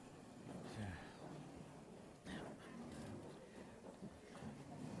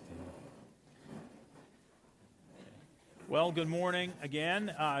Well, good morning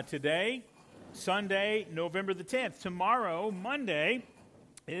again. Today, Sunday, November the 10th. Tomorrow, Monday,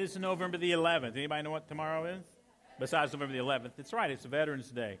 is November the 11th. Anybody know what tomorrow is? Besides November the 11th. That's right, it's Veterans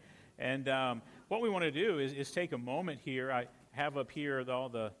Day. And what we want to do is take a moment here. I have up here all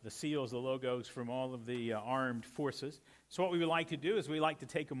the seals, the logos from all of the armed forces. So what we would like to do is we like to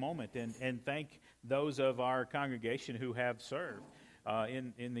take a moment and thank those of our congregation who have served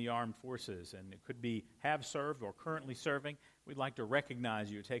in the armed forces, and it could be have served or currently serving. We'd like to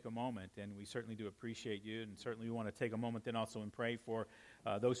recognize you, take a moment, and we certainly do appreciate you, and certainly we want to take a moment then also and pray for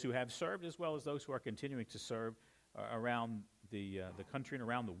those who have served as well as those who are continuing to serve around the country and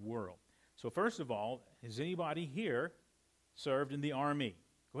around the world. So first of all, has anybody here served in the Army?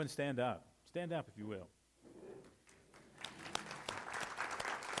 Go ahead and stand up. Stand up if you will.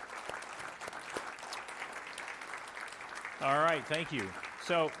 All right, thank you.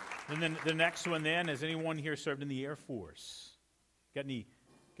 So, and then the next one then, has anyone here served in the Air Force? Got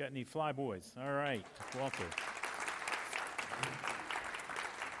any fly boys? All right, Walter.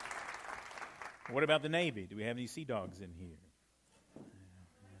 What about the Navy? Do we have any Sea Dogs in here?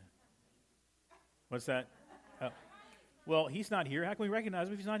 What's that? Well, he's not here. How can we recognize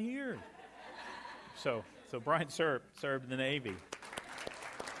him if he's not here? So Brian served in the Navy.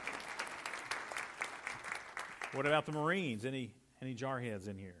 What about the Marines? Any jarheads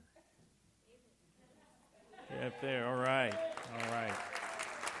in here? Yeah, up there. All right.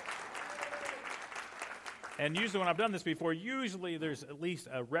 And usually when I've done this before, usually there's at least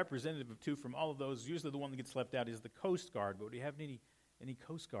a representative of two from all of those. Usually the one that gets left out is the Coast Guard. But do you have any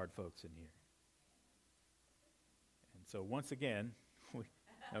Coast Guard folks in here? And so once again, we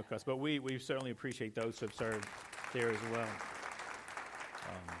certainly appreciate those who have served there as well.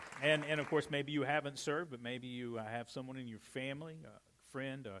 And of course, maybe you haven't served, but maybe you have someone in your family, a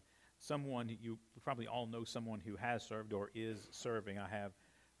friend, someone you probably all know someone who has served or is serving. I have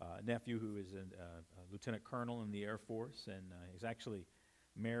a nephew who is a lieutenant colonel in the Air Force, and he's actually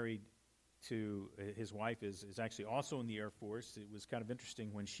married to his wife is actually also in the Air Force. It was kind of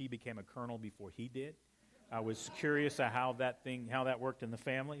interesting when she became a colonel before he did. I was curious how that worked in the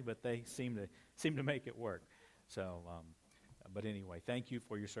family, but they seem to make it work. So. But anyway, thank you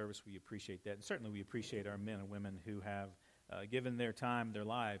for your service. We appreciate that. And certainly we appreciate our men and women who have given their time, their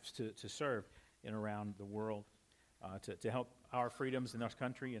lives to serve in around the world to help our freedoms in our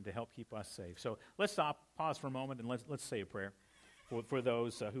country and to help keep us safe. So let's pause for a moment, and let's say a prayer for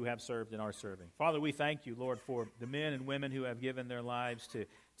those who have served and are serving. Father, we thank you, Lord, for the men and women who have given their lives to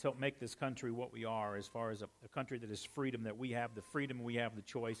help make this country what we are, as far as a country that is freedom, that we have the freedom, we have the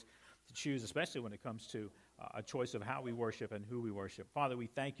choice to choose, especially when it comes to a choice of how we worship and who we worship. Father, we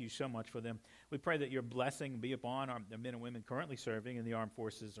thank you so much for them. We pray that your blessing be upon the men and women currently serving in the armed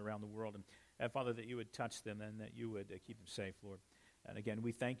forces around the world. And Father, that you would touch them and that you would keep them safe, Lord. And again,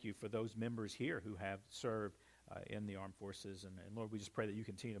 we thank you for those members here who have served in the armed forces. And Lord, we just pray that you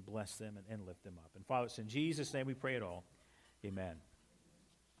continue to bless them and lift them up. And Father, it's in Jesus' name we pray it all. Amen.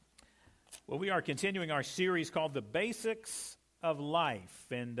 Well, we are continuing our series called The Basics of Life.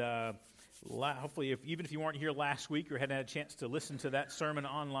 And hopefully, even if you weren't here last week or hadn't had a chance to listen to that sermon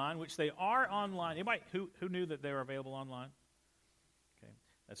online, which they are online. Anybody who knew that they were available online? Okay,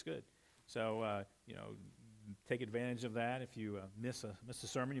 that's good. So, take advantage of that. If you miss a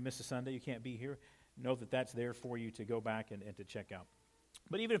sermon, you miss a Sunday, you can't be here, know that that's there for you to go back and to check out.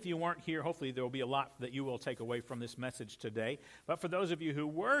 But even if you weren't here, hopefully there will be a lot that you will take away from this message today. But for those of you who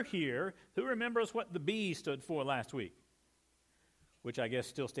were here, who remembers what the B stood for last week? Which I guess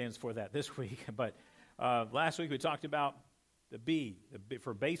still stands for that this week. But last week we talked about the B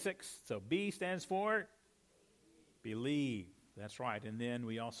for basics. So B stands for believe. That's right. And then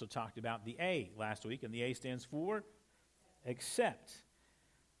we also talked about the A last week, and the A stands for accept.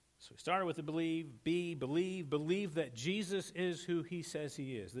 So we started with the believe, B, believe that Jesus is who he says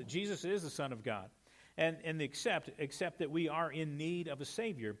he is, that Jesus is the Son of God. And the accept that we are in need of a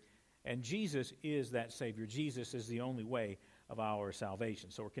Savior, and Jesus is that Savior. Jesus is the only way of our salvation.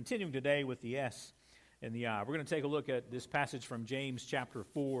 So we're continuing today with the S and the I. We're going to take a look at this passage from James chapter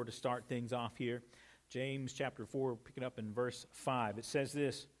 4 to start things off here. James chapter 4, picking up in verse 5. It says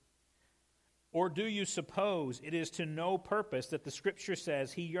this, "Or do you suppose it is to no purpose that the Scripture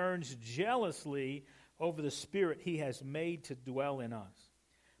says he yearns jealously over the Spirit he has made to dwell in us?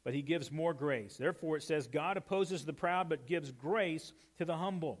 But he gives more grace. Therefore it says, God opposes the proud, but gives grace to the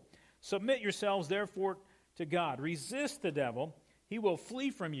humble. Submit yourselves, therefore, to God. Resist the devil, he will flee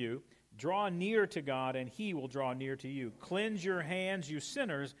from you. Draw near to God, and he will draw near to you. Cleanse your hands, you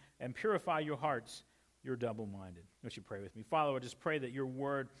sinners, and purify your hearts, you're double-minded." Would you pray with me? Father, I just pray that your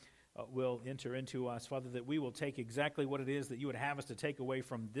word will enter into us. Father, that we will take exactly what it is that you would have us to take away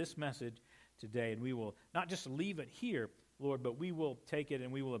from this message today, and we will not just leave it here, Lord, but we will take it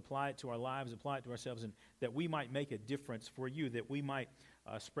and we will apply it to our lives, apply it to ourselves, and that we might make a difference for you, that we might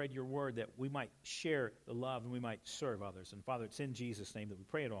spread your word, that we might share the love and we might serve others. And Father, it's in Jesus' name that we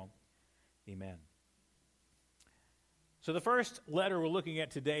pray it all. Amen. So the first letter we're looking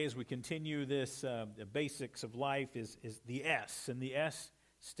at today as we continue this the basics of life is the S, and the S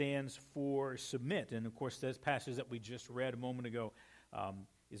stands for submit. And of course, this passage that we just read a moment ago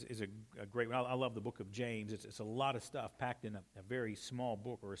is a great one. I love the book of James. It's a lot of stuff packed in a very small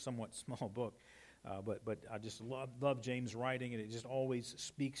book, or a somewhat small book. But I just love James' writing, and it just always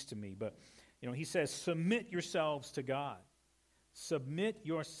speaks to me. But, he says, submit yourselves to God. Submit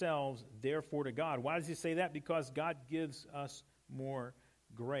yourselves, therefore, to God. Why does he say that? Because God gives us more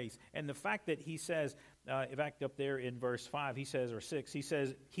grace. And the fact that he says, in fact, up there in verse 5, he says, or 6, he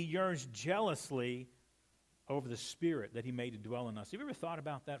says, he yearns jealously over the Spirit that he made to dwell in us. Have you ever thought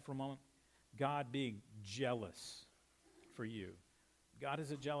about that for a moment? God being jealous for you. God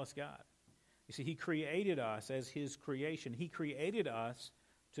is a jealous God. You see, he created us as his creation. He created us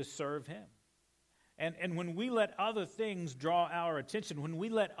to serve him. And when we let other things draw our attention, when we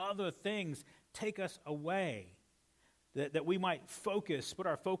let other things take us away, that we might put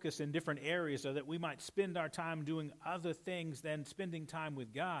our focus in different areas, or that we might spend our time doing other things than spending time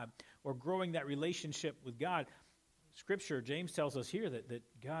with God or growing that relationship with God. Scripture, James tells us here that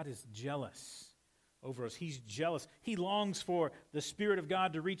God is jealous over us. He's jealous. He longs for the Spirit of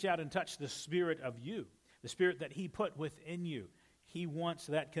God to reach out and touch the spirit of you, the spirit that he put within you. He wants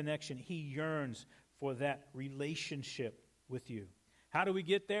that connection. He yearns for that relationship with you. How do we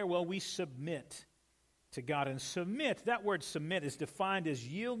get there? Well, we submit to God. And submit, that word submit, is defined as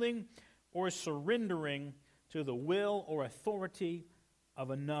yielding or surrendering to the will or authority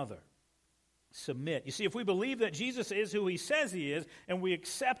of another. Submit. You see, if we believe that Jesus is who he says he is, and we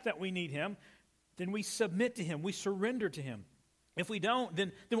accept that we need him, then we submit to him. We surrender to him. If we don't,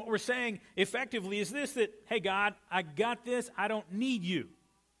 then what we're saying effectively is this, that, hey, God, I got this. I don't need you.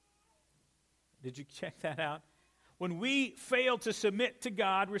 Did you check that out? When we fail to submit to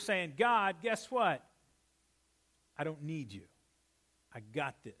God, we're saying, God, guess what? I don't need you. I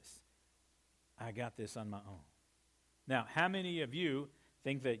got this. I got this on my own. Now, how many of you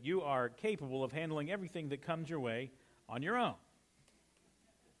think that you are capable of handling everything that comes your way on your own?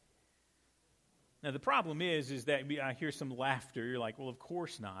 Now, the problem is that I hear some laughter. You're like, well, of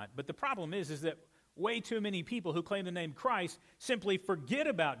course not. But the problem is that way too many people who claim the name Christ simply forget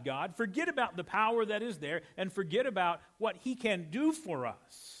about God, forget about the power that is there, and forget about what he can do for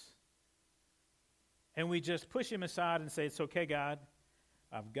us. And we just push him aside and say, it's okay, God,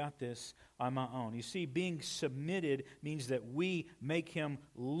 I've got this on my own. You see, being submitted means that we make him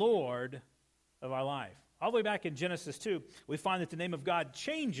Lord of our life. All the way back in Genesis 2, we find that the name of God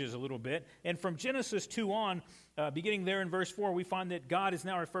changes a little bit. And from Genesis 2 on, beginning there in verse 4, we find that God is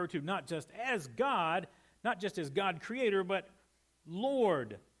now referred to not just as God, not just as God creator, but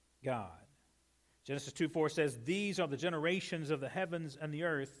Lord God. Genesis 2:4 says, these are the generations of the heavens and the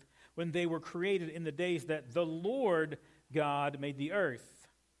earth when they were created in the days that the Lord God made the earth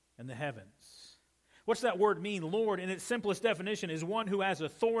and the heavens. What's that word mean? Lord, in its simplest definition, is one who has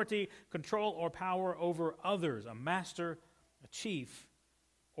authority, control, or power over others, a master, a chief,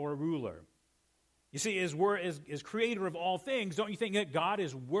 or a ruler. You see, as creator of all things, don't you think that God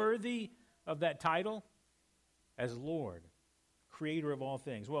is worthy of that title? As Lord, creator of all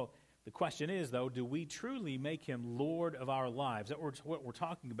things. Well, the question is, though, do we truly make him Lord of our lives? That's what we're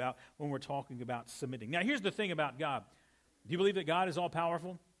talking about when we're talking about submitting. Now, here's the thing about God. Do you believe that God is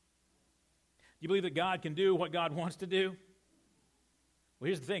all-powerful? Do you believe that God can do what God wants to do? Well,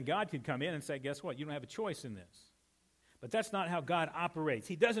 here's the thing. God could come in and say, guess what? You don't have a choice in this. But that's not how God operates.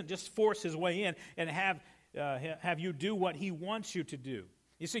 He doesn't just force his way in and have you do what he wants you to do.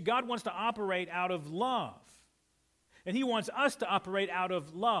 You see, God wants to operate out of love. And he wants us to operate out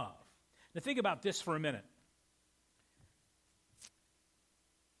of love. Now think about this for a minute.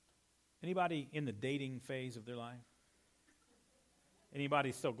 Anybody in the dating phase of their life?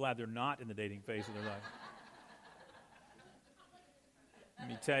 Anybody so glad they're not in the dating phase of their life? Let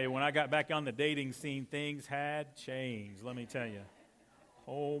me tell you, when I got back on the dating scene, things had changed, let me tell you.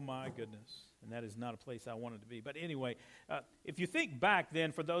 Oh, my goodness. And that is not a place I wanted to be. But anyway, if you think back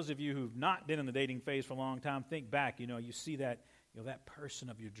then, for those of you who've not been in the dating phase for a long time, think back, you see that, that person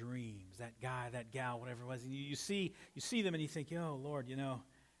of your dreams, that guy, that gal, whatever it was. And you see them and you think, oh, Lord,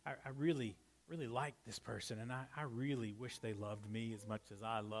 I really like this person, and I really wish they loved me as much as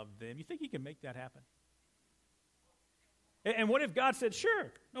I loved them. You think you can make that happen? And what if God said,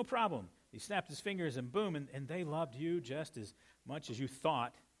 sure, no problem. He snapped his fingers and boom, and they loved you just as much as you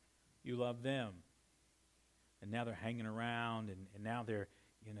thought you loved them. And now they're hanging around, and now they're,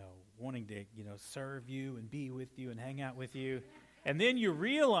 wanting to, serve you and be with you and hang out with you. And then you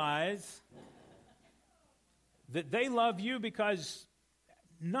realize that they love you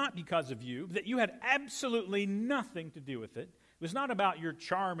not because of you, that you had absolutely nothing to do with it. It was not about your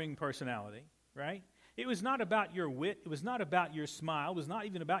charming personality, right? It was not about your wit. It was not about your smile. It was not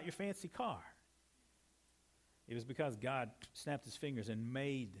even about your fancy car. It was because God snapped his fingers and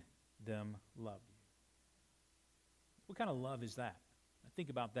made them love you. What kind of love is that? Think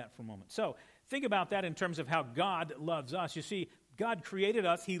about that for a moment. So, think about that in terms of how God loves us. You see, God created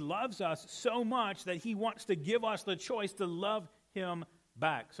us. He loves us so much that he wants to give us the choice to love him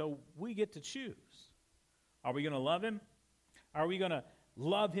back. So, we get to choose. Are we going to love him? Are we going to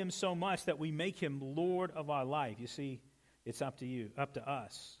love him so much that we make him Lord of our life? You see, it's up to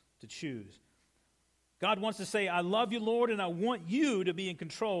us to choose. God wants to say, I love you, Lord, and I want you to be in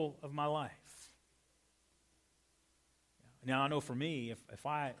control of my life. Now, I know for me, if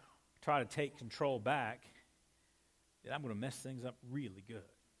I try to take control back, then I'm going to mess things up really good.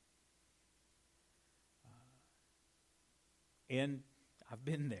 And I've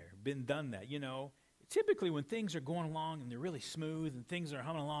been there, done that. Typically when things are going along and they're really smooth and things are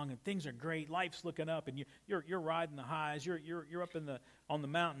humming along and things are great, life's looking up and you're riding the highs, you're up on the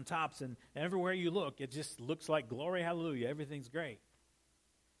mountaintops, and everywhere you look, it just looks like glory, hallelujah, everything's great.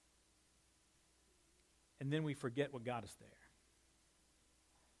 And then we forget what got us there.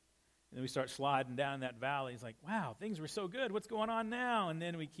 And then we start sliding down that valley. It's like, wow, things were so good. What's going on now? And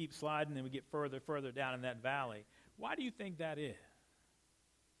then we keep sliding and we get further down in that valley. Why do you think that is?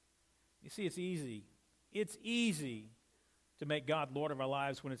 You see, it's easy. It's easy to make God Lord of our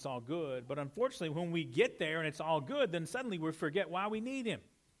lives when it's all good. But unfortunately, when we get there and it's all good, then suddenly we forget why we need him.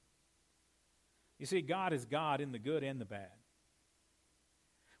 You see, God is God in the good and the bad.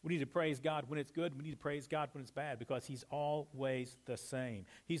 We need to praise God when it's good. We need to praise God when it's bad, because he's always the same.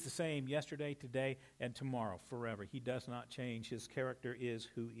 He's the same yesterday, today, and tomorrow, forever. He does not change. His character is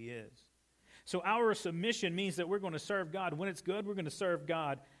who he is. So our submission means that we're going to serve God when it's good. We're going to serve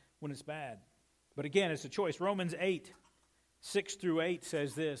God when it's bad. But again, it's a choice. Romans 8:6-8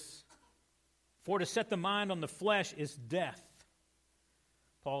 says this: for to set the mind on the flesh is death.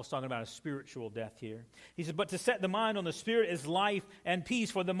 Paul's talking about a spiritual death here. He said, but to set the mind on the Spirit is life and peace.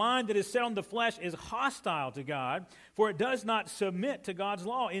 For the mind that is set on the flesh is hostile to God, for it does not submit to God's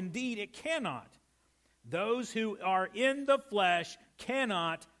law. Indeed, it cannot. Those who are in the flesh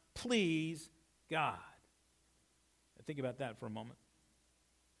cannot please God. Now think about that for a moment.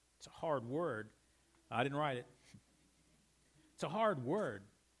 It's a hard word. I didn't write it. It's a hard word,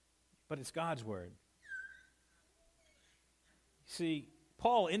 but it's God's word. See,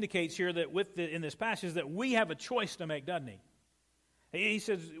 Paul indicates here that in this passage that we have a choice to make, doesn't he? He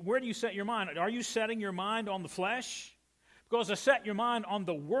says, where do you set your mind? Are you setting your mind on the flesh? Because to set your mind on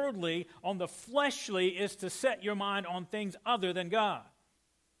the worldly, on the fleshly, is to set your mind on things other than God.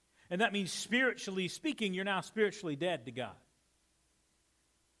 And that means, spiritually speaking, you're now spiritually dead to God.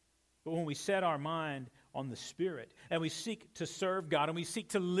 But when we set our mind on the Spirit, and we seek to serve God, and we seek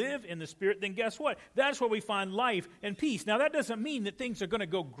to live in the Spirit, then guess what? That's where we find life and peace. Now, that doesn't mean that things are going to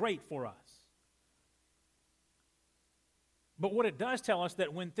go great for us. But what it does tell us,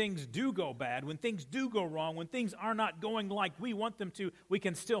 that when things do go bad, when things do go wrong, when things are not going like we want them to, we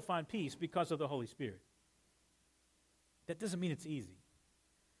can still find peace because of the Holy Spirit. That doesn't mean it's easy.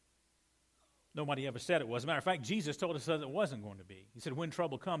 Nobody ever said it was. As a matter of fact, Jesus told us that it wasn't going to be. He said, when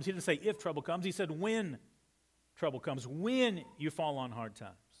trouble comes. He didn't say if trouble comes. He said when trouble comes, when you fall on hard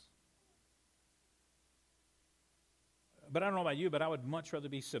times. But I don't know about you, but I would much rather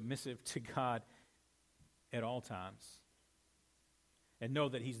be submissive to God at all times and know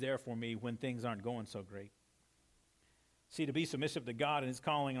that he's there for me when things aren't going so great. See, to be submissive to God and his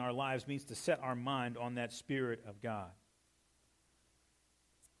calling in our lives means to set our mind on that Spirit of God.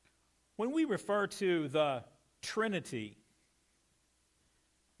 When we refer to the Trinity,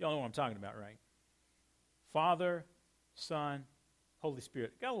 y'all know what I'm talking about, right? Father, Son, Holy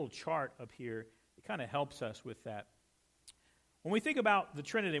Spirit. Got a little chart up here. It kind of helps us with that. When we think about the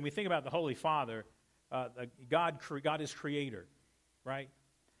Trinity and we think about the Holy Father, God is creator, right?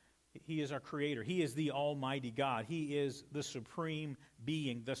 He is our creator. He is the Almighty God. He is the supreme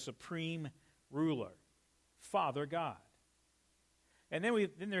being, the supreme ruler, Father God. And then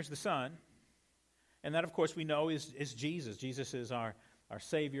there's the Son, and that, of course, we know is Jesus. Jesus is our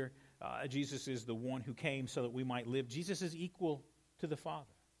Savior. Jesus is the one who came so that we might live. Jesus is equal to the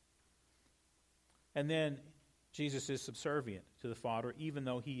Father. And then Jesus is subservient to the Father, even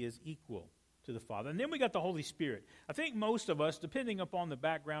though he is equal to the Father. And then we got the Holy Spirit. I think most of us, depending upon the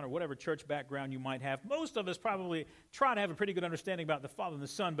background or whatever church background you might have, most of us probably try to have a pretty good understanding about the Father and the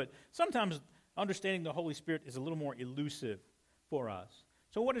Son, but sometimes understanding the Holy Spirit is a little more elusive for us.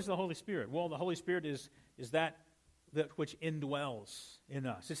 So what is the Holy Spirit? Well, the Holy Spirit is that which indwells in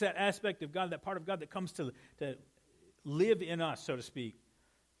us. It's that aspect of God, that part of God that comes to live in us, so to speak.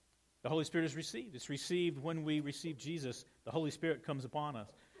 The Holy Spirit is received. It's received when we receive Jesus. The Holy Spirit comes upon us.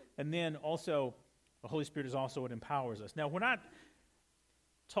 And then also, the Holy Spirit is also what empowers us. Now, when I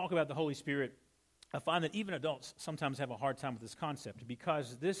talk about the Holy Spirit, I find that even adults sometimes have a hard time with this concept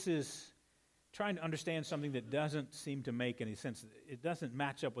because this is trying to understand something that doesn't seem to make any sense. It doesn't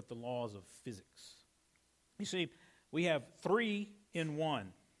match up with the laws of physics. You see, we have three in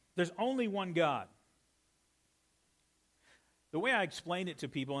one. There's only one God. The way I explain it to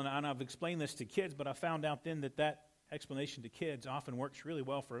people, and I've explained this to kids, but I found out then that explanation to kids often works really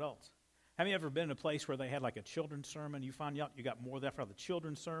well for adults. Have you ever been in a place where they had like a children's sermon? You find out you got more of that for the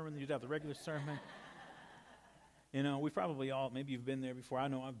children's sermon than you'd have the regular sermon. You know, we probably all, maybe you've been there before. I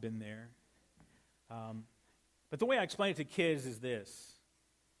know I've been there. But the way I explain it to kids is this.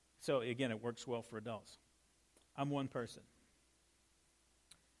 So again, it works well for adults. I'm one person.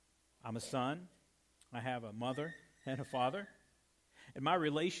 I'm a son. I have a mother and a father. And my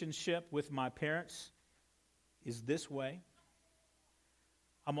relationship with my parents is this way.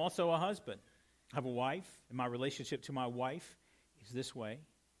 I'm also a husband. I have a wife, and my relationship to my wife is this way.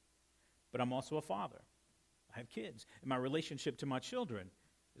 But I'm also a father. I have kids, and my relationship to my children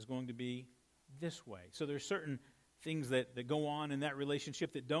is going to be this way. So there's certain things that go on in that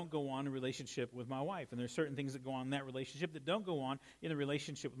relationship that don't go on in relationship with my wife. And there's certain things that go on in that relationship that don't go on in the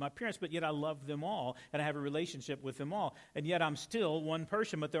relationship with my parents. But yet I love them all, and I have a relationship with them all. And yet I'm still one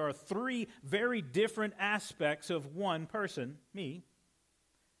person. But there are three very different aspects of one person, me.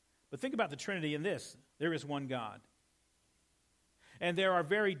 But think about the Trinity in this. There is one God. And there are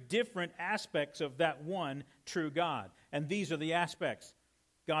very different aspects of that one true God. And these are the aspects.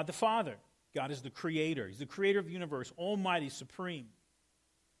 God the Father. God is the creator. He's the creator of the universe, almighty, supreme.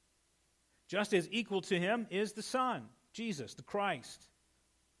 Just as equal to him is the Son, Jesus, the Christ,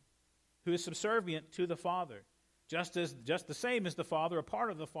 who is subservient to the Father. Just the same as the Father, a part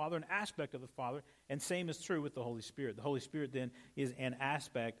of the Father, an aspect of the Father, and same is true with the Holy Spirit. The Holy Spirit then is an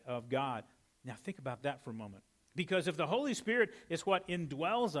aspect of God. Now think about that for a moment. Because if the Holy Spirit is what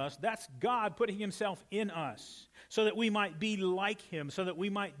indwells us, that's God putting himself in us so that we might be like him, so that we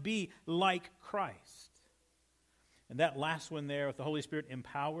might be like Christ. And that last one there, if the Holy Spirit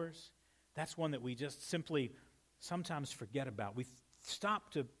empowers, that's one that we just simply sometimes forget about. We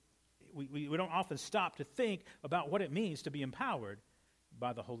don't often stop to think about what it means to be empowered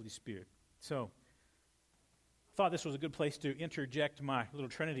by the Holy Spirit. So I thought this was a good place to interject my little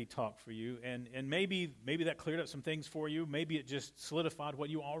Trinity talk for you, and maybe that cleared up some things for you. Maybe it just solidified what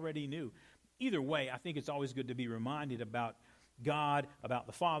you already knew. Either way, I think it's always good to be reminded about God, about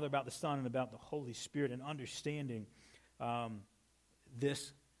the Father, about the Son, and about the Holy Spirit, and understanding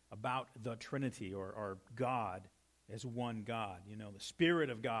this about the Trinity or God as one God. You know, the Spirit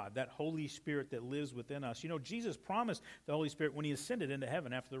of God, that Holy Spirit that lives within us. You know, Jesus promised the Holy Spirit when he ascended into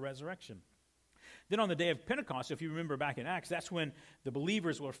heaven after the resurrection. Then on the day of Pentecost, if you remember back in Acts, that's when the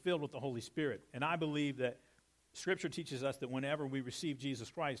believers were filled with the Holy Spirit. And I believe that Scripture teaches us that whenever we receive Jesus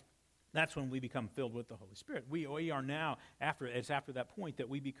Christ, that's when we become filled with the Holy Spirit. We are now, it's after that point that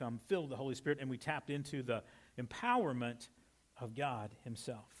we become filled with the Holy Spirit and we tapped into the empowerment of God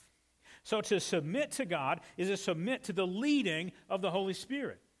himself. So to submit to God is to submit to the leading of the Holy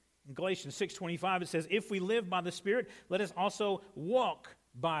Spirit. In Galatians 6:25 it says, if we live by the Spirit, let us also walk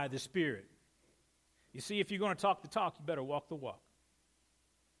by the Spirit. You see, if you're going to talk the talk, you better walk the walk.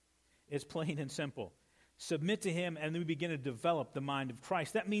 It's plain and simple. Submit to him, and then we begin to develop the mind of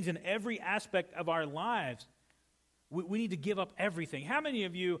Christ. That means in every aspect of our lives, we need to give up everything. How many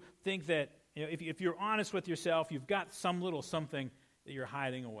of you think that, you know, if you're honest with yourself, you've got some little something that you're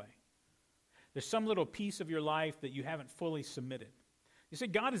hiding away? There's some little piece of your life that you haven't fully submitted. You see,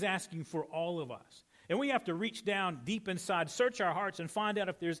 God is asking for all of us. And we have to reach down deep inside, search our hearts, and find out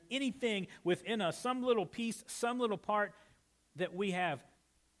if there's anything within us, some little piece, some little part that we have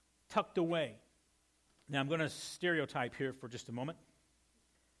tucked away. Now, I'm going to stereotype here for just a moment.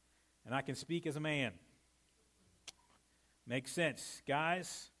 And I can speak as a man. Makes sense.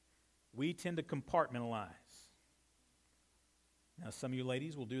 Guys, we tend to compartmentalize. Now, some of you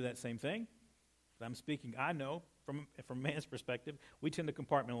ladies will do that same thing. But I'm speaking, I know, from a man's perspective, we tend to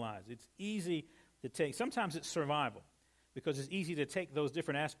compartmentalize. It's easy to take. Sometimes it's survival because it's easy to take those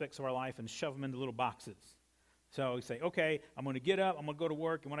different aspects of our life and shove them into little boxes. So you say, okay, I'm going to get up, I'm going to go to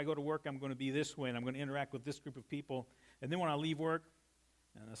work, and when I go to work, I'm going to be this way, and I'm going to interact with this group of people. And then when I leave work,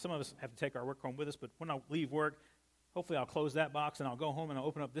 some of us have to take our work home with us, but when I leave work, hopefully I'll close that box, and I'll go home, and I'll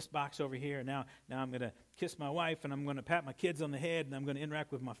open up this box over here. And now I'm going to kiss my wife, and I'm going to pat my kids on the head, and I'm going to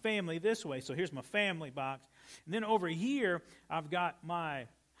interact with my family this way. So here's my family box. And then over here, I've got my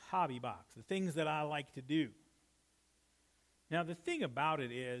hobby box, the things that I like to do. Now, the thing about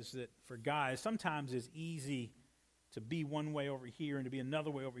it is that for guys, sometimes it's easy to be one way over here and to be another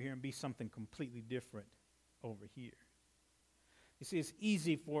way over here and be something completely different over here. You see, it's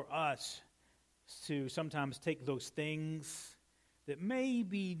easy for us to sometimes take those things that may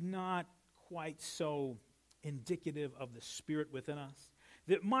be not quite so indicative of the Spirit within us,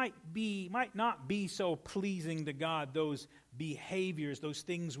 that might not be so pleasing to God, those behaviors, those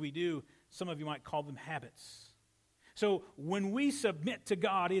things we do. Some of you might call them habits. So when we submit to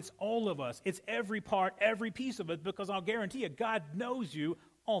God, it's all of us. It's every part, every piece of it, because I'll guarantee you, God knows you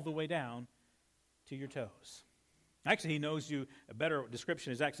all the way down to your toes. Actually, He knows you, a better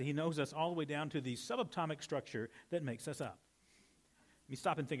description is actually He knows us all the way down to the subatomic structure that makes us up. Let me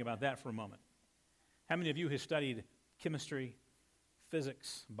stop and think about that for a moment. How many of you have studied chemistry,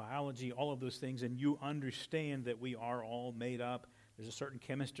 physics, biology, all of those things, and you understand that we are all made up? There's a certain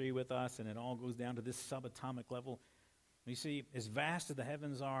chemistry with us, and it all goes down to this subatomic level. You see, as vast as the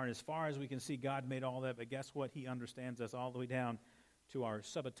heavens are, and as far as we can see, God made all that, but guess what? He understands us all the way down to our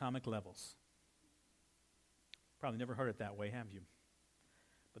subatomic levels. Probably never heard it that way, have you?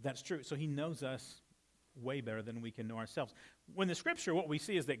 But that's true. So He knows us way better than we can know ourselves. When the Scripture, what we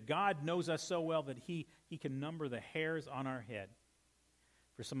see is that God knows us so well that He can number the hairs on our head.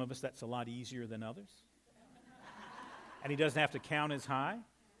 For some of us, that's a lot easier than others. And He doesn't have to count as high.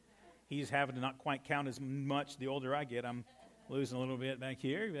 He's having to not quite count as much. The older I get, I'm losing a little bit back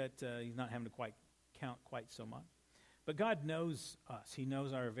here, but He's not having to quite count quite so much. But God knows us. He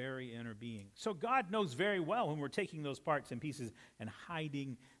knows our very inner being. So God knows very well when we're taking those parts and pieces and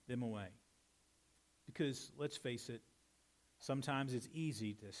hiding them away. Because, let's face it, sometimes it's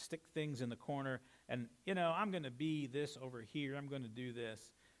easy to stick things in the corner and, I'm going to be this over here. I'm going to do this.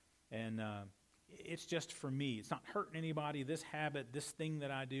 And it's just for me. It's not hurting anybody. This habit, this thing that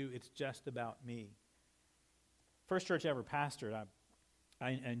I do, it's just about me. First church I ever pastored,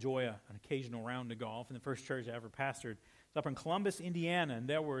 I enjoy an occasional round of golf. And the first church I ever pastored was up in Columbus, Indiana. And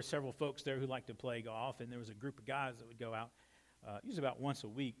there were several folks there who liked to play golf. And there was a group of guys that would go out, usually about once a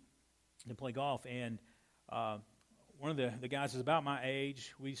week, to play golf. And one of the guys was about my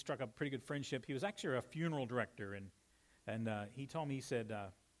age. We struck up a pretty good friendship. He was actually a funeral director. And he told me, he said,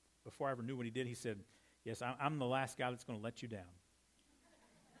 before I ever knew what he did, he said, yes, I'm the last guy that's going to let you down.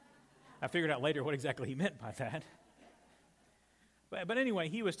 I figured out later what exactly he meant by that. But anyway,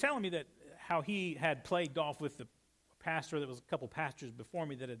 he was telling me that how he had played golf with the pastor. There was a couple pastors before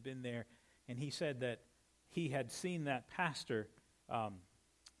me that had been there. And he said that he had seen that pastor get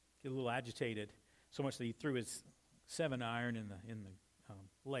a little agitated, so much that he threw his 7-iron in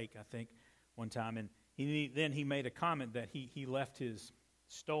the lake, I think, one time. And then he made a comment that he left his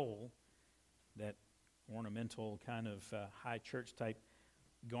stole, that ornamental kind of high church type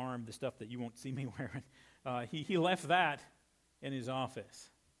garb, the stuff that you won't see me wearing. He left that in his office.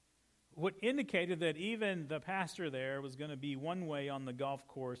 What indicated that even the pastor there was going to be one way on the golf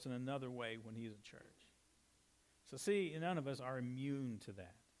course and another way when he's at church. So see, none of us are immune to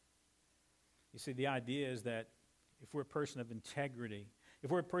that. You see, the idea is that if we're a person of integrity, if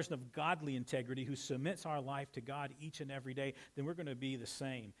we're a person of godly integrity who submits our life to God each and every day, then we're going to be the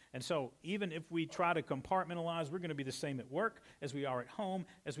same. And so even if we try to compartmentalize, we're going to be the same at work as we are at home,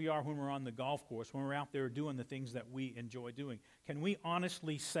 as we are when we're on the golf course, when we're out there doing the things that we enjoy doing. Can we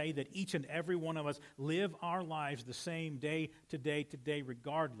honestly say that each and every one of us live our lives the same day to day to day,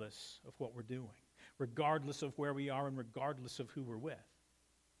 regardless of what we're doing, regardless of where we are, and regardless of who we're with?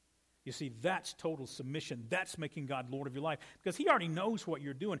 You see, that's total submission. That's making God Lord of your life. Because He already knows what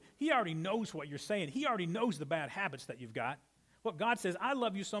you're doing. He already knows what you're saying. He already knows the bad habits that you've got. What God says, I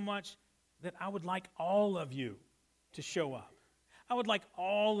love you so much that I would like all of you to show up. I would like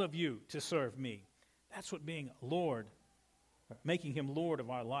all of you to serve me. That's what being Lord, making Him Lord of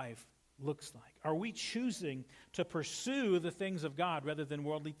our life, looks like. Are we choosing to pursue the things of God rather than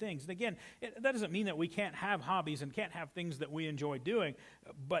worldly things? And again, that doesn't mean that we can't have hobbies and can't have things that we enjoy doing,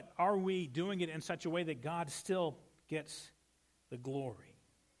 but are we doing it in such a way that God still gets the glory?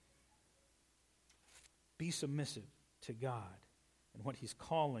 Be submissive to God and what He's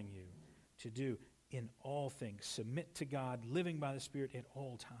calling you to do in all things. Submit to God, living by the Spirit at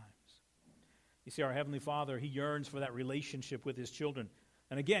all times. You see, our Heavenly Father, He yearns for that relationship with His children.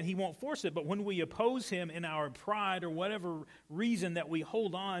 And again, he won't force it, but when we oppose him in our pride or whatever reason that we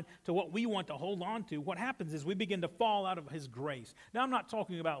hold on to what we want to hold on to, what happens is we begin to fall out of his grace. Now, I'm not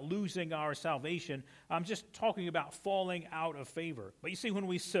talking about losing our salvation. I'm just talking about falling out of favor. But you see, when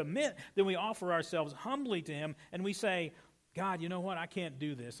we submit, then we offer ourselves humbly to him, and we say, God, you know what? I can't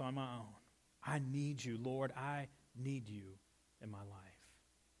do this on my own. I need you, Lord. I need you in my life.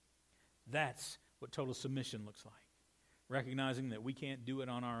 That's what total submission looks like. Recognizing that we can't do it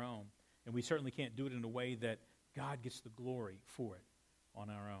on our own, and we certainly can't do it in a way that God gets the glory for it on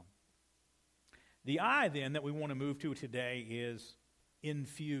our own. The I, then, that we want to move to today is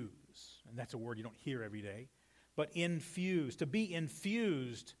infuse. And that's a word you don't hear every day. But infuse. To be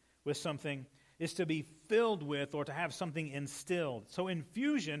infused with something is to be filled with or to have something instilled. So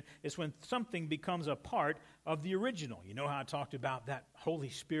infusion is when something becomes a part of the original. You know how I talked about that Holy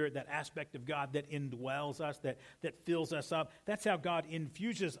Spirit, that aspect of God that indwells us, that fills us up. That's how God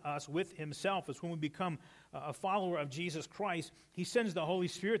infuses us with himself. It's when we become a follower of Jesus Christ. He sends the Holy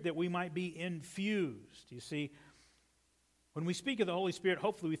Spirit that we might be infused. You see, when we speak of the Holy Spirit,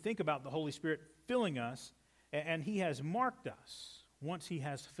 hopefully we think about the Holy Spirit filling us, and he has marked us once he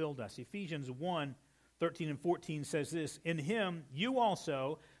has filled us. Ephesians 1:13 and 14 says this, in him you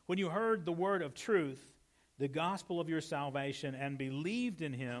also, when you heard the word of truth, the gospel of your salvation, and believed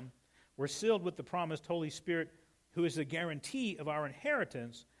in him, were sealed with the promised Holy Spirit, who is the guarantee of our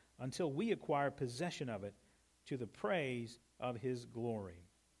inheritance until we acquire possession of it, to the praise of his glory.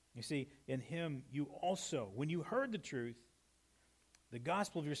 You see, in him you also, when you heard the truth, the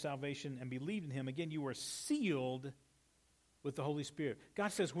gospel of your salvation, and believed in him, again, you were sealed with the Holy Spirit.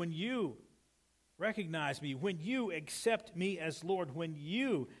 God says, when you recognize me, when you accept me as Lord, when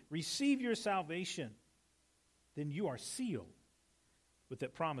you receive your salvation, then you are sealed with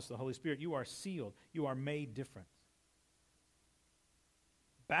that promise of the Holy Spirit. You are sealed. You are made different.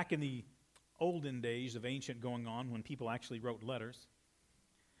 Back in the olden days of ancient going on, when people actually wrote letters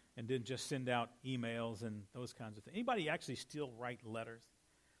and didn't just send out emails and those kinds of things. Anybody actually still write letters?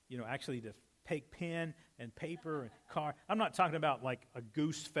 You know, actually to take pen and paper and card. I'm not talking about like a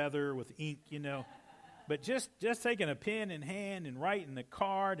goose feather with ink, you know, but just taking a pen in hand and writing the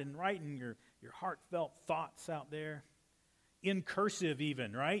card and writing your heartfelt thoughts out there. In cursive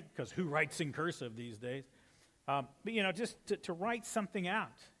even, right? Because who writes in cursive these days? But, you know, just to write something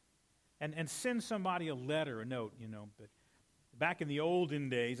out and send somebody a letter, a note, you know. But back in the olden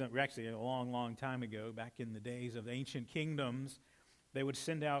days, actually a long, long time ago, back in the days of the ancient kingdoms, they would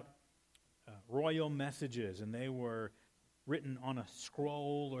send out royal messages, and they were written on a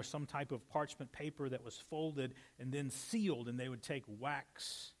scroll or some type of parchment paper that was folded and then sealed, and they would take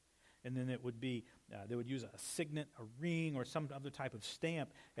wax, and then it would be, they would use a signet, a ring, or some other type of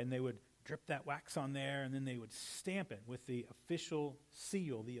stamp, and they would drip that wax on there, and then they would stamp it with the official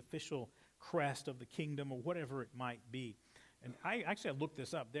seal, the official crest of the kingdom, or whatever it might be. And I looked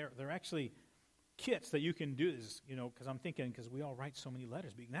this up. They're actually kits that you can do this, you know, because I'm thinking, because we all write so many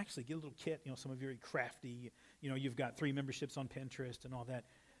letters, but you can actually get a little kit, you know, some of you are crafty, you know, you've got 3 memberships on Pinterest and all that,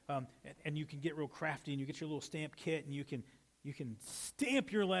 and you can get real crafty, and you get your little stamp kit, and you can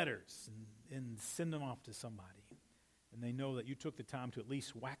stamp your letters and send them off to somebody, and they know that you took the time to at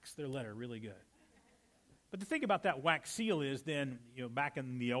least wax their letter really good. But the thing about that wax seal is then, you know, back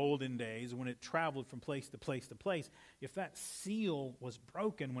in the olden days when it traveled from place to place to place, if that seal was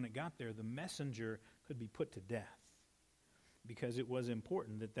broken when it got there, the messenger could be put to death because it was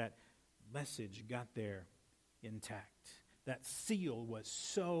important that that message got there intact. That seal was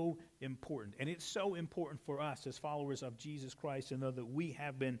so important, and it's so important for us as followers of Jesus Christ to know that we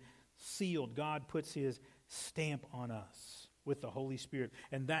have been sealed. God puts his stamp on us with the Holy Spirit,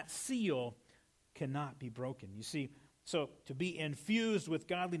 and that seal cannot be broken. You see, so to be infused with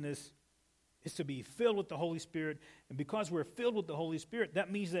godliness is to be filled with the Holy Spirit. And because we're filled with the Holy Spirit,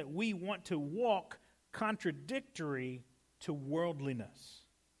 that means that we want to walk contradictory to worldliness.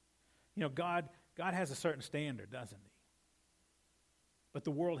 You know, God has a certain standard, doesn't he? But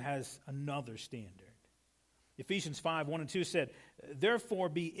the world has another standard. Ephesians 5:1-2 said, therefore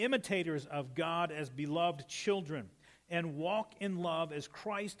be imitators of God as beloved children, and walk in love as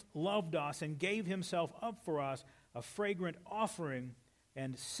Christ loved us and gave himself up for us, a fragrant offering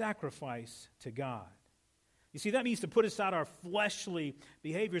and sacrifice to God. You see, that means to put aside our fleshly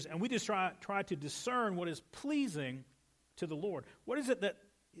behaviors, and we just try to discern what is pleasing to the Lord. What is it that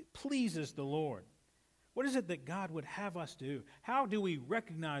pleases the Lord? What is it that God would have us do? How do we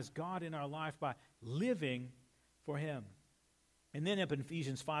recognize God in our life? By living for him. And then up in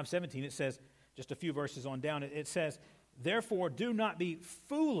Ephesians 5:17, it says, just a few verses on down, it says, therefore do not be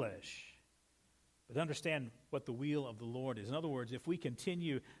foolish, but understand what the will of the Lord is. In other words, if we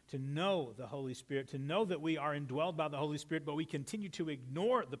continue to know the Holy Spirit, to know that we are indwelled by the Holy Spirit, but we continue to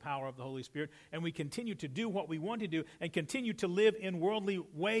ignore the power of the Holy Spirit, and we continue to do what we want to do, and continue to live in worldly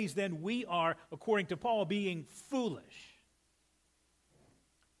ways, then we are, according to Paul, being foolish.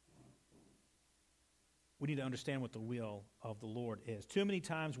 We need to understand what the will of the Lord is. Too many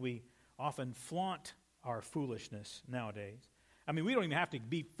times we often flaunt our foolishness nowadays. I mean, we don't even have to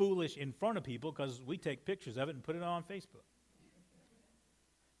be foolish in front of people because we take pictures of it and put it on Facebook.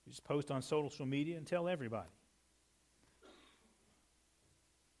 We just post on social media and tell everybody.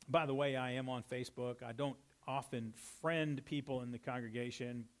 By the way, I am on Facebook. I don't often friend people in the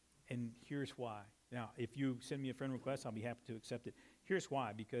congregation, and here's why. Now, if you send me a friend request, I'll be happy to accept it. Here's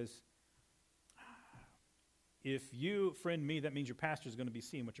why, because if you friend me, that means your pastor is going to be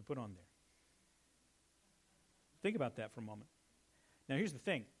seeing what you put on there. Think about that for a moment. Now, here's the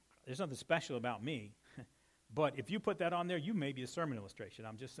thing. There's nothing special about me, but if you put that on there, you may be a sermon illustration.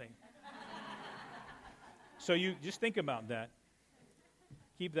 I'm just saying. So you just think about that.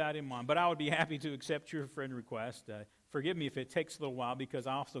 Keep that in mind. But I would be happy to accept your friend request. Forgive me if it takes a little while, because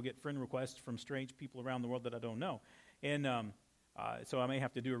I also get friend requests from strange people around the world that I don't know. And so I may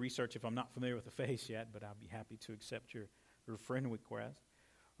have to do a research if I'm not familiar with the face yet, but I'll be happy to accept your friend request.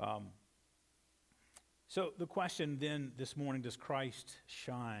 So the question then this morning, does Christ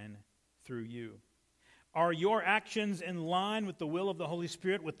shine through you? Are your actions in line with the will of the Holy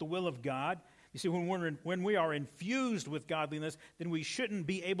Spirit, with the will of God? You see, when we are infused with godliness, then we shouldn't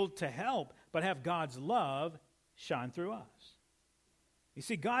be able to help but have God's love shine through us. You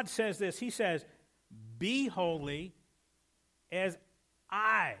see, God says this. He says, be holy as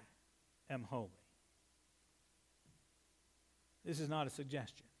I am holy. This is not a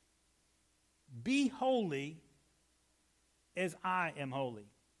suggestion. Be holy as I am holy.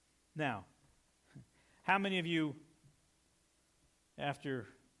 Now, how many of you, after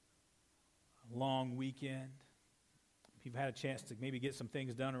a long weekend, you've had a chance to maybe get some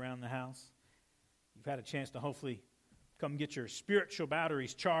things done around the house? You've had a chance to hopefully come get your spiritual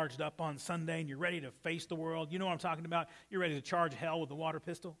batteries charged up on Sunday, and you're ready to face the world. You know what I'm talking about? You're ready to charge hell with a water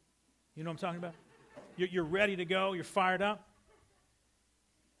pistol. You know what I'm talking about? You're ready to go. You're fired up.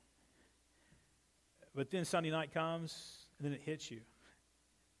 But then Sunday night comes, and then it hits you.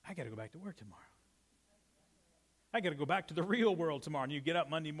 I got to go back to work tomorrow. I got to go back to the real world tomorrow. And you get up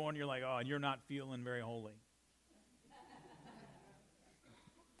Monday morning, you're like, oh, and you're not feeling very holy.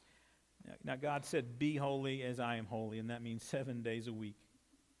 Now, God said, be holy as I am holy, and that means 7 days a week.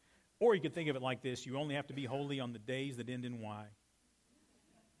 Or you could think of it like this. You only have to be holy on the days that end in Y.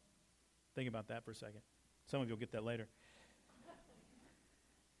 Think about that for a second. Some of you will get that later.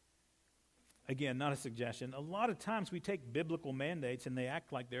 Again, not a suggestion. A lot of times we take biblical mandates and they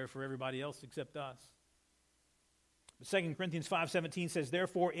act like they're for everybody else except us. But 2 Corinthians 5:17 says,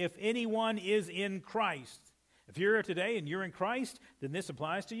 therefore, if anyone is in Christ, if you're here today and you're in Christ, then this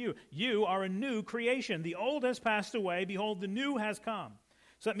applies to you. You are a new creation. The old has passed away. Behold, the new has come.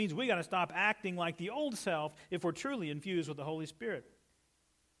 So that means we got to stop acting like the old self if we're truly infused with the Holy Spirit.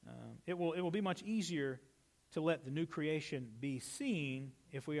 It will be much easier to let the new creation be seen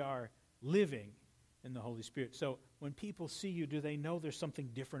if we are living in the Holy Spirit. So when people see you, do they know there's something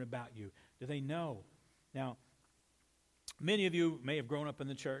different about you? Do they know? Now, many of you may have grown up in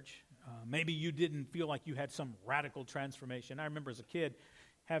the church. Maybe you didn't feel like you had some radical transformation. I remember as a kid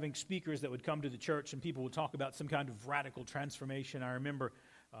having speakers that would come to the church and people would talk about some kind of radical transformation. I remember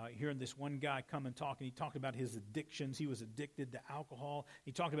hearing this one guy come and talk, and he talked about his addictions. He was addicted to alcohol.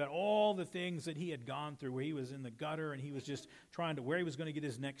 He talked about all the things that he had gone through, where he was in the gutter and he was just trying to, where he was going to get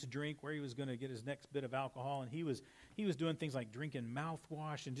his next drink, where he was going to get his next bit of alcohol, and he was doing things like drinking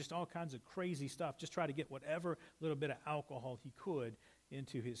mouthwash and just all kinds of crazy stuff, just try to get whatever little bit of alcohol he could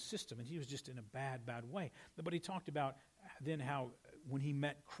into his system, and he was just in a bad way. But he talked about then how when he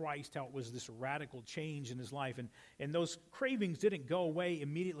met Christ, how it was this radical change in his life. And those cravings didn't go away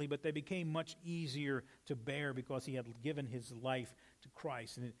immediately, but they became much easier to bear because he had given his life to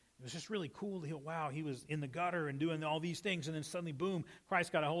Christ. And it was just really cool to hear, wow, he was in the gutter and doing all these things, and then suddenly, boom,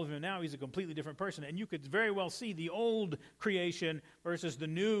 Christ got a hold of him, and now he's a completely different person. And you could very well see the old creation versus the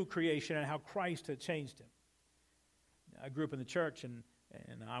new creation and how Christ had changed him. I grew up in the church, and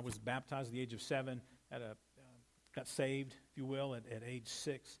I was baptized at the age of 7, got saved, if you will, at age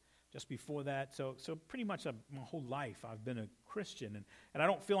 6, just before that. So pretty much my whole life I've been a Christian. And I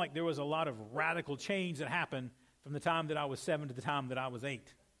don't feel like there was a lot of radical change that happened from the time that I was 7 to the time that I was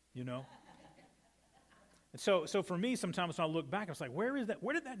 8, you know. And so for me, sometimes when I look back, I was like, where did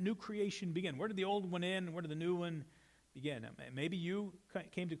that new creation begin? Where did the old one end, and where did the new one begin. Maybe you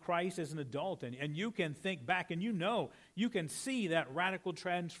came to Christ as an adult, and you can think back, and you can see that radical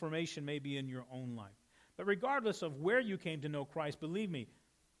transformation maybe in your own life. But regardless of where you came to know Christ, believe me,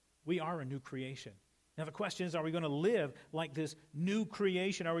 we are a new creation. Now the question is, are we going to live like this new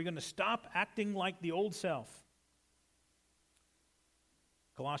creation? Are we going to stop acting like the old self?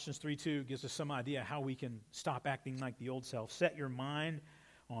 Colossians 3:2 gives us some idea how we can stop acting like the old self. Set your mind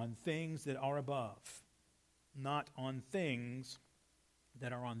on things that are above, not on things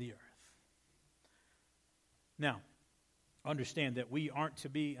that are on the earth. Now, understand that we aren't to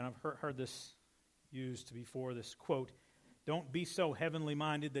be, and I've heard this used before, this quote, don't be so heavenly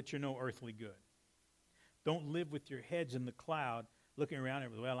minded that you're no earthly good. Don't live with your heads in the cloud, looking around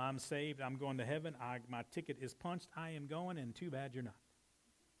and, well, I'm saved, I'm going to heaven, my ticket is punched, I am going, and too bad you're not.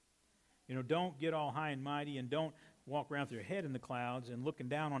 Don't get all high and mighty, and don't walk around with your head in the clouds and looking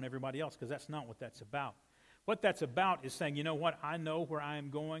down on everybody else, because that's not what that's about. What that's about is saying, you know what, I know where I am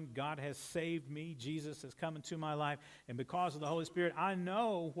going. God has saved me. Jesus has come into my life. And because of the Holy Spirit, I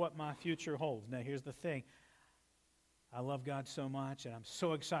know what my future holds. Now, here's the thing. I love God so much, and I'm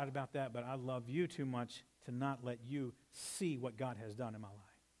so excited about that, but I love you too much to not let you see what God has done in my life,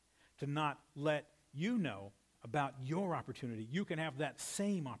 to not let you know about your opportunity. You can have that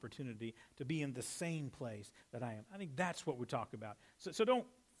same opportunity to be in the same place that I am. I think that's what we're talking about. So don't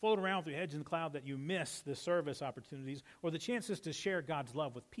float around with your heads in the cloud that you miss the service opportunities or the chances to share God's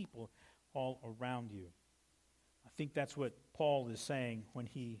love with people all around you. I think that's what Paul is saying when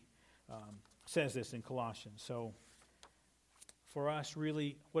he says this in Colossians. So for us,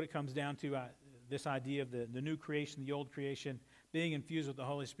 really, what it comes down to, this idea of the new creation, the old creation, being infused with the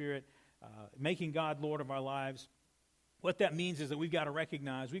Holy Spirit, making God Lord of our lives, what that means is that we've got to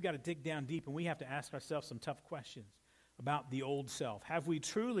recognize, we've got to dig down deep, and we have to ask ourselves some tough questions about the old self. Have we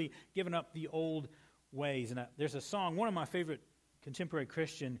truly given up the old ways? And there's a song, one of my favorite contemporary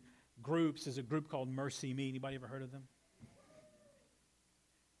Christian groups is a group called Mercy Me. Anybody ever heard of them?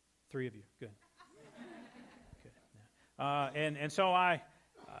 3 of you. Good. Good. And so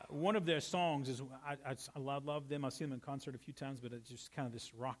one of their songs is, I love them. I've seen them in concert a few times, but it's just kind of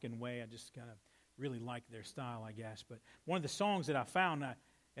this rockin' way. I just kind of really like their style, I guess. But one of the songs that I found,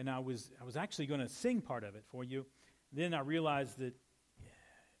 and I was actually going to sing part of it for you. Then I realized that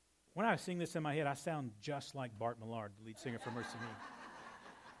when I sing this in my head, I sound just like Bart Millard, the lead singer for Mercy Me.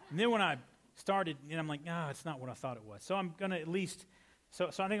 And then when I started, I'm like, it's not what I thought it was. So I'm going to at least, so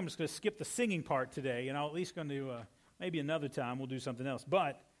I think I'm just going to skip the singing part today, and I'll at least going to, maybe another time we'll do something else.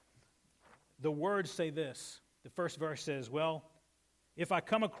 But the words say this. The first verse says, well, if I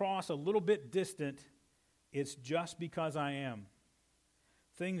come across a little bit distant, it's just because I am.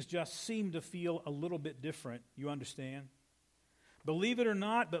 Things just seem to feel a little bit different, you understand? Believe it or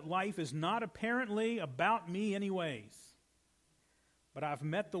not, but life is not apparently about me anyways. But I've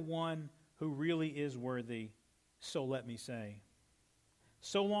met the one who really is worthy, so let me say.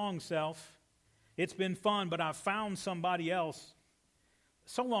 So long, self. It's been fun, but I've found somebody else.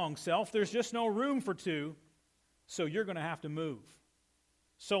 So long, self. There's just no room for two, so you're going to have to move.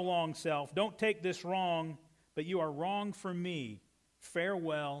 So long, self. Don't take this wrong, but you are wrong for me.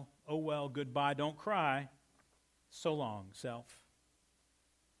 Farewell, oh well, goodbye, don't cry. So long, self.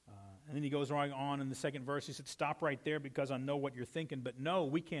 And then he goes right on in the second verse. He said, stop right there because I know what you're thinking, but no,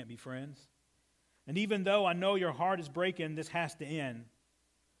 we can't be friends. And even though I know your heart is breaking, this has to end.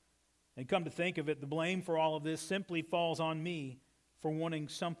 And come to think of it, the blame for all of this simply falls on me for wanting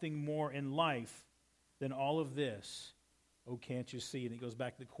something more in life than all of this. Oh, can't you see? And it goes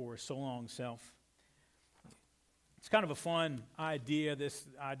back to the chorus, so long, self. It's kind of a fun idea, this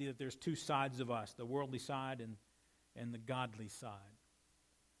idea that there's two sides of us, the worldly side and the godly side.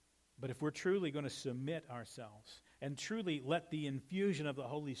 But if we're truly going to submit ourselves and truly let the infusion of the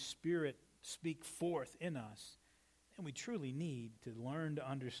Holy Spirit speak forth in us, then we truly need to learn to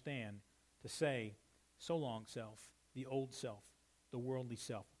understand, to say, so long, self, the old self, the worldly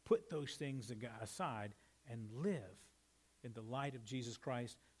self. Put those things aside and live in the light of Jesus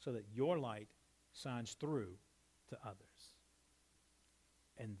Christ so that your light shines through to others.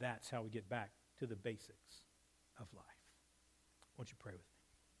 And that's how we get back to the basics of life. Won't you pray with me?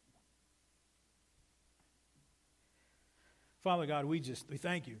 Father God, we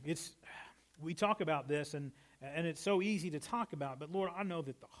thank you. We talk about this, and it's so easy to talk about, but Lord, I know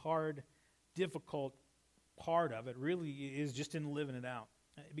that the hard, difficult part of it really is just in living it out.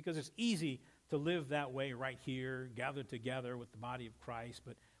 Because it's easy to live that way right here, gathered together with the body of Christ,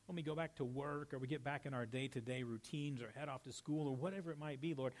 but when we go back to work or we get back in our day-to-day routines or head off to school or whatever it might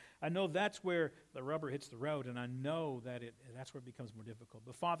be, Lord, I know that's where the rubber hits the road, and I know that that's where it becomes more difficult.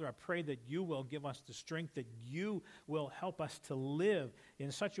 But, Father, I pray that you will give us the strength, that you will help us to live in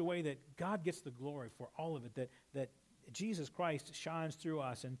such a way that God gets the glory for all of it, that Jesus Christ shines through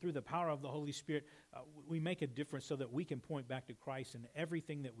us, and through the power of the Holy Spirit, we make a difference so that we can point back to Christ in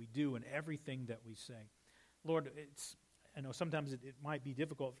everything that we do and everything that we say. Lord, I know sometimes it might be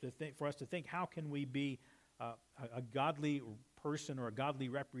difficult for us to think, how can we be a godly person or a godly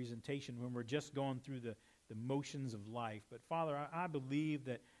representation when we're just going through the motions of life? But Father, I believe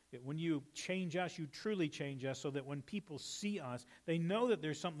that when you change us, you truly change us, so that when people see us, they know that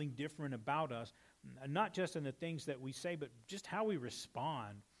there's something different about us, not just in the things that we say, but just how we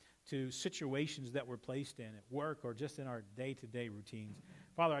respond to situations that we're placed in at work or just in our day-to-day routines.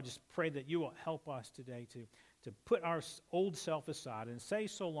 Father, I just pray that you will help us today to put our old self aside and say,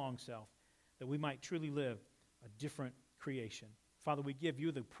 so long, self, that we might truly live a different creation. Father, we give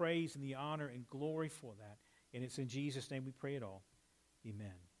you the praise and the honor and glory for that. And it's in Jesus' name we pray it all.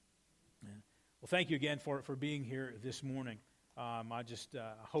 Amen. Well, thank you again for being here this morning. I just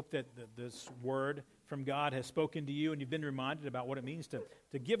hope that this word from God has spoken to you, and you've been reminded about what it means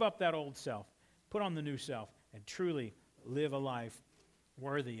to give up that old self, put on the new self, and truly live a life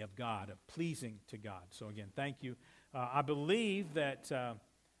worthy of God, of pleasing to God. So again, thank you. I believe that,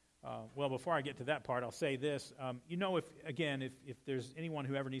 well, before I get to that part, I'll say this. If there's anyone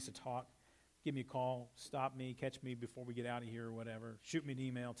who ever needs to talk, give me a call, stop me, catch me before we get out of here or whatever. Shoot me an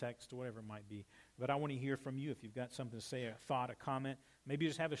email, text, whatever it might be. But I want to hear from you if you've got something to say, a thought, a comment. Maybe you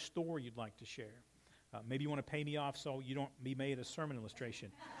just have a story you'd like to share. Maybe you want to pay me off so you don't be made a sermon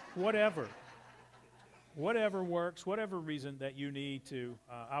illustration. Whatever. Whatever works, whatever reason that you need to.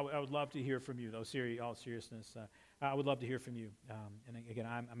 I would love to hear from you, though, all seriousness. I would love to hear from you. And again,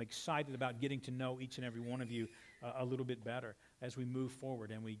 I'm excited about getting to know each and every one of you a little bit better as we move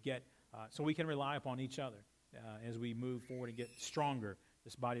forward and we get, so we can rely upon each other as we move forward and get stronger,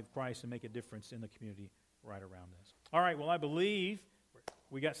 this body of Christ, and make a difference in the community right around us. All right, well, I believe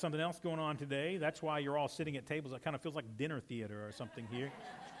we got something else going on today. That's why you're all sitting at tables. It kind of feels like dinner theater or something here.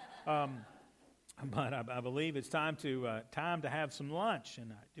 But I believe it's time to have some lunch,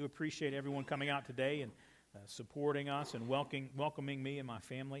 and I do appreciate everyone coming out today and supporting us and welcoming me and my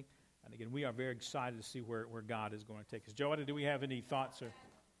family. And again, we are very excited to see where God is going to take us. Joe, do we have any thoughts or